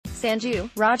Sanju,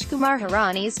 Rajkumar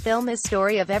Hirani's film is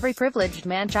story of every privileged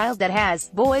man-child that has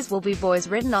 "boys will be boys"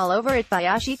 written all over it by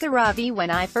Ashika Ravi.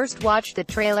 When I first watched the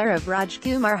trailer of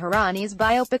Rajkumar Hirani's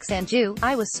biopic Sanju,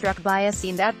 I was struck by a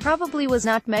scene that probably was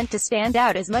not meant to stand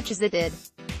out as much as it did.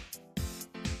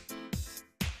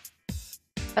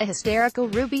 A hysterical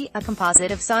Ruby, a composite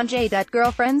of Sanjay's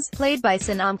girlfriends, played by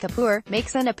Sonam Kapoor,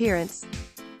 makes an appearance.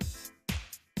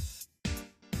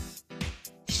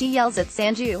 She yells at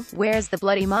Sanju, "Where's the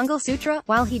bloody Mongol Sutra?"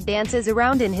 while he dances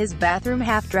around in his bathroom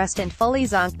half-dressed and fully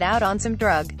zonked out on some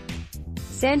drug.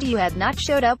 Sanju had not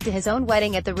showed up to his own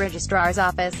wedding at the registrar's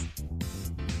office.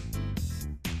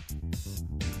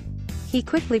 He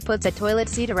quickly puts a toilet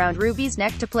seat around Ruby's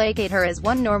neck to placate her as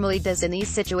one normally does in these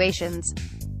situations.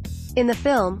 In the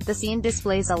film, the scene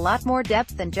displays a lot more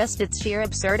depth than just its sheer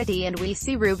absurdity, and we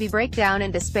see Ruby break down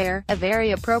in despair, a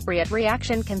very appropriate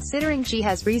reaction considering she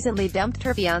has recently dumped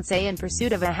her fiancé in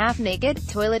pursuit of a half-naked,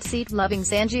 toilet seat-loving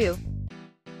Sanju.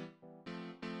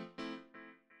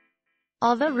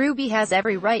 Although Ruby has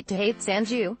every right to hate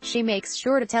Sanju, she makes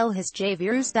sure to tell his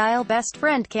Javier-style best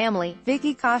friend Kamli,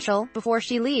 Vicky Kaushal, before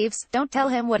she leaves, "Don't tell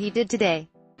him what he did today.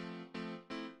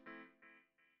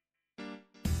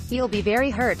 He'll be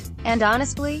very hurt." And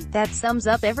honestly, that sums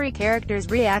up every character's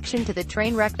reaction to the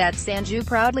train wreck that Sanju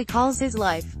proudly calls his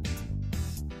life.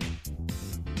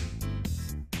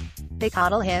 They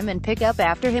coddle him and pick up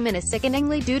after him in a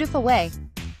sickeningly dutiful way.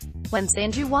 When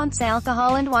Sanju wants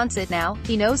alcohol and wants it now,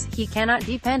 he knows he cannot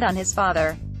depend on his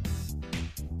father.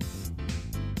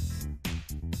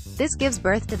 This gives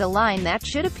birth to the line that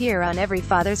should appear on every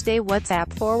Father's Day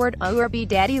WhatsApp forward, "Oh be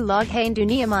daddy log hain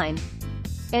dunia mine."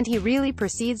 And he really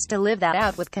proceeds to live that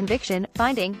out with conviction,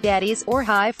 finding daddies or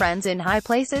high friends in high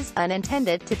places,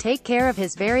 unintended, to take care of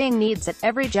his varying needs at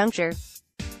every juncture.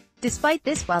 Despite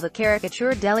this, while the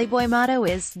caricature Delhi boy motto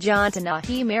is "Jaan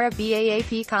nahi mera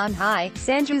baap khan hai,"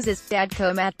 Sanju's is "Dad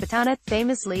ko mat patana,"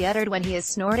 famously uttered when he is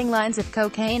snorting lines of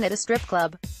cocaine at a strip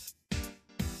club.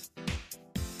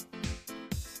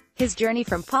 His journey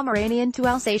from Pomeranian to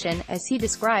Alsatian, as he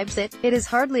describes it, it is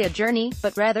hardly a journey,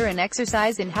 but rather an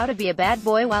exercise in how to be a bad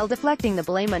boy while deflecting the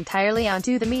blame entirely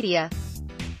onto the media.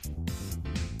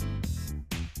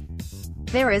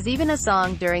 There is even a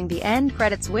song during the end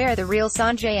credits where the real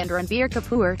Sanjay and Ranbir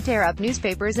Kapoor tear up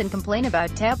newspapers and complain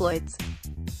about tabloids.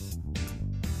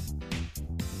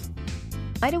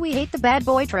 Why do we hate the bad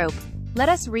boy trope? Let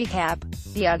us recap.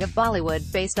 The UG of Bollywood,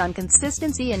 based on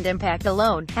consistency and impact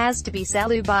alone, has to be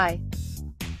Salu Bhai.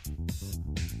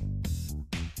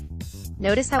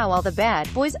 Notice how all the bad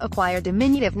boys acquire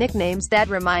diminutive nicknames that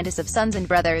remind us of sons and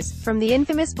brothers. From the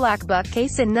infamous Black Buck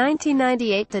case in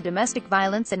 1998 to domestic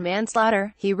violence and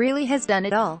manslaughter, he really has done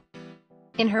it all.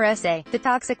 In her essay, The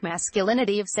Toxic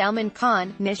Masculinity of Salman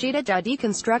Khan, Nishita Jha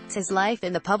deconstructs his life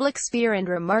in the public sphere and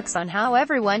remarks on how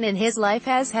everyone in his life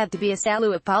has had to be a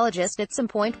Salu apologist at some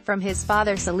point, from his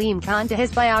father Salim Khan to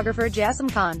his biographer Jassim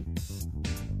Khan.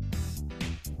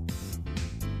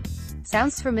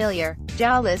 Sounds familiar?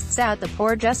 Jha lists out the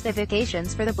poor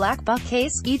justifications for the Black Buck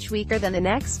case, each weaker than the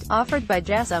next, offered by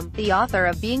Jassim, the author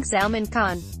of Being Salman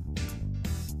Khan.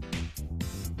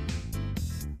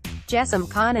 Jassim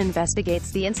Khan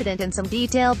investigates the incident in some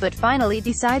detail but finally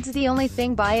decides the only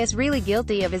thing Bhai is really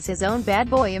guilty of is his own bad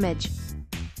boy image.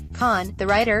 Khan, the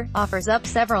writer, offers up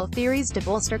several theories to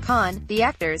bolster Khan, the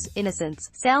actor's, innocence.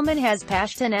 Salman has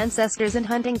Pashtun ancestors and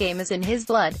hunting game is in his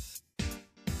blood.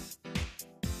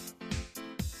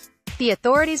 The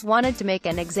authorities wanted to make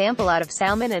an example out of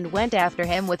Salman and went after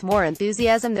him with more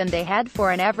enthusiasm than they had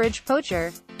for an average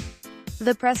poacher.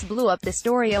 The press blew up the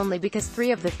story only because 3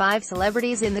 of the 5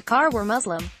 celebrities in the car were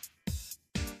Muslim.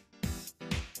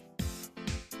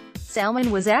 Salman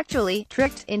was actually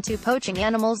tricked into poaching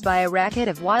animals by a racket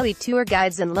of wily tour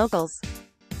guides and locals.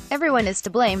 Everyone is to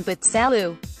blame but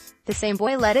Salu. The same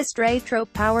boy led astray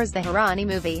trope powers the Hirani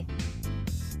movie.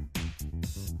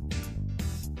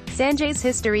 Sanjay's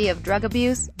history of drug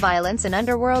abuse, violence and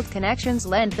underworld connections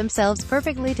lend themselves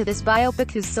perfectly to this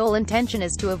biopic, whose sole intention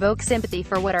is to evoke sympathy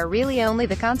for what are really only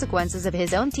the consequences of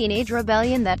his own teenage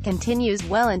rebellion that continues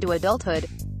well into adulthood.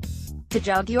 To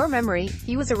jog your memory,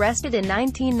 he was arrested in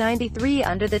 1993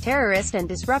 under the Terrorist and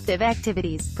Disruptive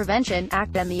Activities Prevention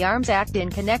Act and the Arms Act in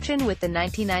connection with the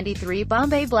 1993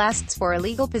 Bombay blasts for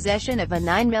illegal possession of a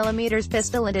 9mm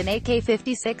pistol and an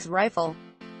AK-56 rifle.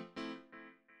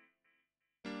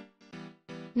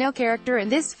 No character in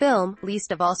this film,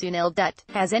 least of all Sunil Dutt,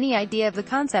 has any idea of the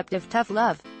concept of tough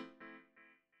love.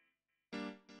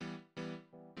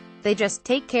 They just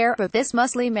take care of this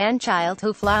muscly man-child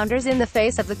who flounders in the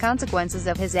face of the consequences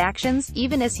of his actions,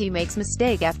 even as he makes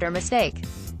mistake after mistake.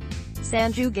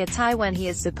 Sanju gets high when he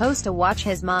is supposed to watch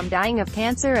his mom dying of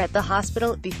cancer at the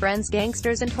hospital, befriends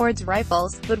gangsters and hoards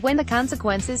rifles, but when the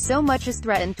consequences so much as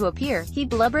threaten to appear, he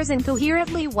blubbers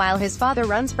incoherently while his father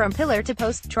runs from pillar to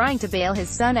post, trying to bail his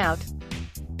son out.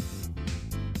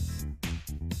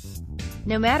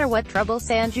 No matter what trouble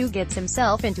Sanju gets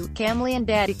himself into, Kamli and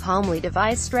Daddy calmly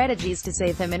devise strategies to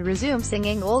save him and resume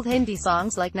singing old Hindi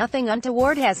songs like nothing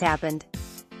untoward has happened.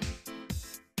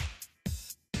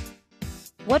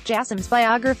 What Jassim's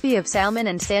biography of Salman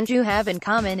and Sanju have in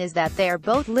common is that they are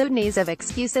both litanies of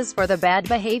excuses for the bad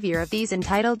behavior of these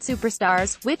entitled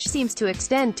superstars, which seems to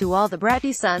extend to all the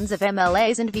bratty sons of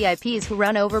MLAs and VIPs who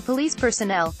run over police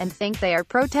personnel, and think they are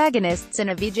protagonists in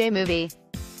a Vijay movie.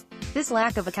 This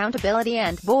lack of accountability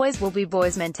and boys will be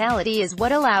boys mentality is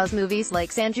what allows movies like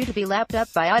Sanju to be lapped up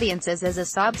by audiences as a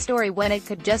sob story when it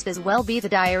could just as well be the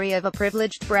diary of a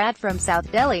privileged brat from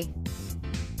South Delhi.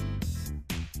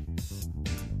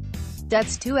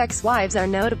 Dutt's two ex-wives are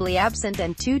notably absent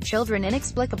and two children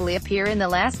inexplicably appear in the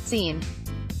last scene.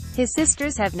 His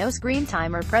sisters have no screen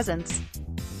time or presence.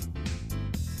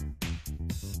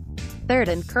 Third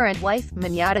and current wife,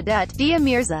 Manyata Dutt, Dia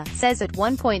Mirza, says at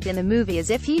one point in the movie as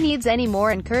if he needs any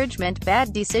more encouragement,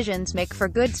 bad decisions make for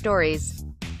good stories.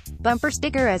 Bumper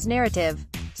sticker as narrative.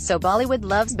 So Bollywood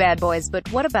loves bad boys,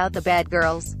 but what about the bad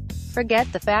girls?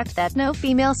 Forget the fact that no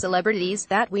female celebrities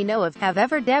that we know of have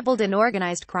ever dabbled in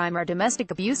organized crime or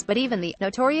domestic abuse, but even the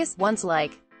notorious ones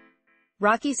like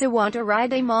Rocky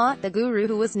Sawant, the guru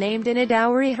who was named in a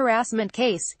dowry harassment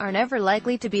case, are never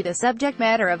likely to be the subject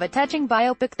matter of a touching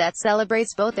biopic that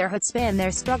celebrates both their chutzpah and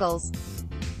their struggles.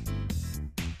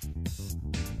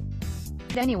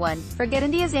 Anyone, forget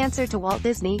India's answer to Walt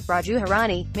Disney, Rajkumar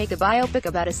Hirani, make a biopic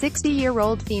about a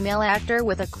 60-year-old female actor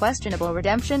with a questionable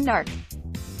redemption arc.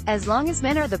 As long as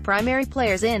men are the primary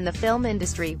players in the film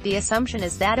industry, the assumption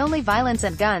is that only violence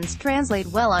and guns translate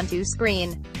well onto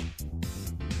screen.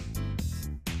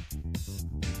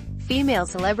 Female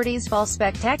celebrities fall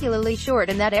spectacularly short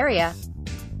in that area.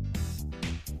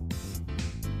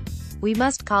 We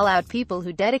must call out people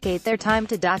who dedicate their time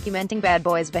to documenting bad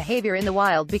boys' behavior in the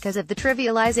wild because of the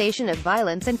trivialization of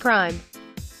violence and crime.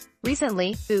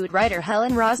 Recently, food writer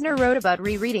Helen Rosner wrote about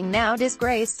rereading now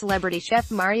disgraced celebrity chef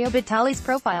Mario Batali's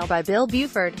profile by Bill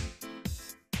Buford.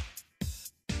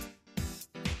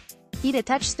 He'd a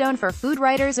touchstone for food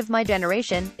writers of my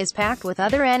generation, is packed with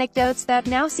other anecdotes that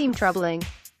now seem troubling.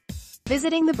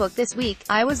 Visiting the book this week,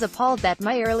 I was appalled that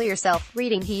my earlier self,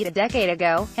 reading Heat a decade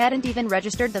ago, hadn't even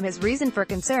registered them as reason for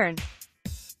concern.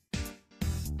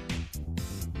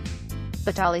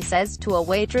 Batali says to a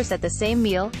waitress at the same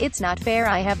meal, "It's not fair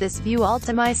I have this view all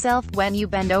to myself when you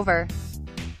bend over.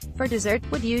 For dessert,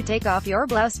 would you take off your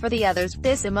blouse for the others?"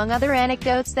 This among other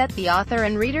anecdotes that the author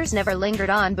and readers never lingered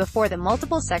on before the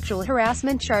multiple sexual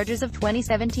harassment charges of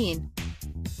 2017.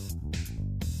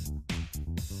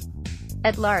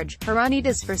 At large, Hirani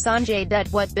does for Sanjay Dutt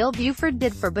what Bill Buford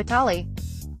did for Batali.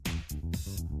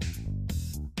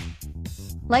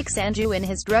 Like Sanju in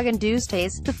his drug-induced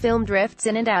haze, the film drifts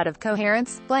in and out of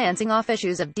coherence, glancing off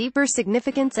issues of deeper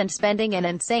significance and spending an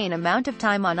insane amount of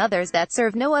time on others that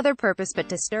serve no other purpose but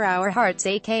to stir our hearts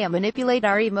aka manipulate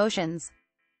our emotions.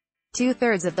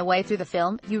 Two-thirds of the way through the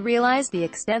film, you realize the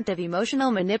extent of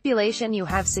emotional manipulation you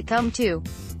have succumbed to.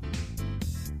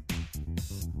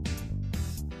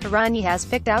 Hirani has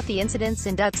picked out the incidents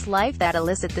in Dutt's life that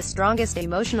elicit the strongest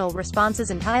emotional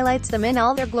responses and highlights them in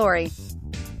all their glory.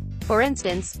 For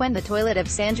instance, when the toilet of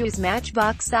Sanju's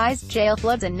matchbox-sized jail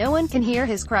floods and no one can hear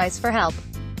his cries for help.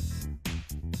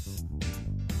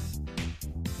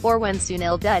 Or when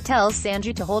Sunil Dutt tells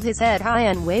Sanju to hold his head high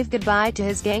and wave goodbye to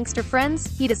his gangster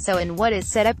friends, he does so in what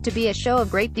is set up to be a show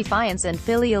of great defiance and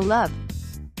filial love.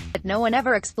 But no one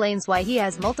ever explains why he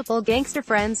has multiple gangster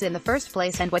friends in the first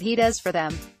place and what he does for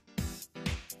them.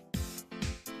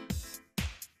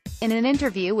 In an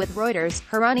interview with Reuters,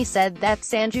 Hirani said that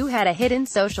Sanju had a hidden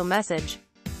social message.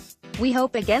 "We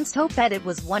hope against hope that it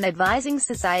was one advising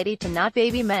society to not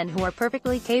baby men who are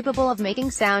perfectly capable of making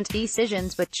sound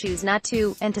decisions but choose not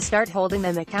to, and to start holding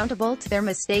them accountable to their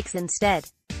mistakes instead.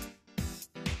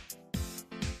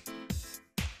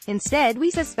 Instead,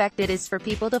 we suspect it is for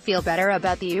people to feel better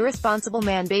about the irresponsible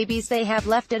man-babies they have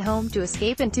left at home to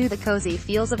escape into the cozy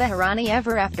feels of a Hirani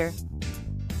ever after."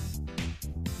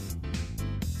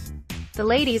 The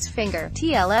Lady's Finger,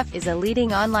 TLF, is a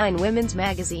leading online women's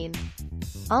magazine.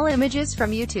 All images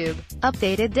from YouTube.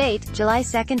 Updated date, July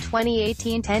 2,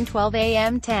 2018, 10:12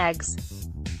 a.m. Tags.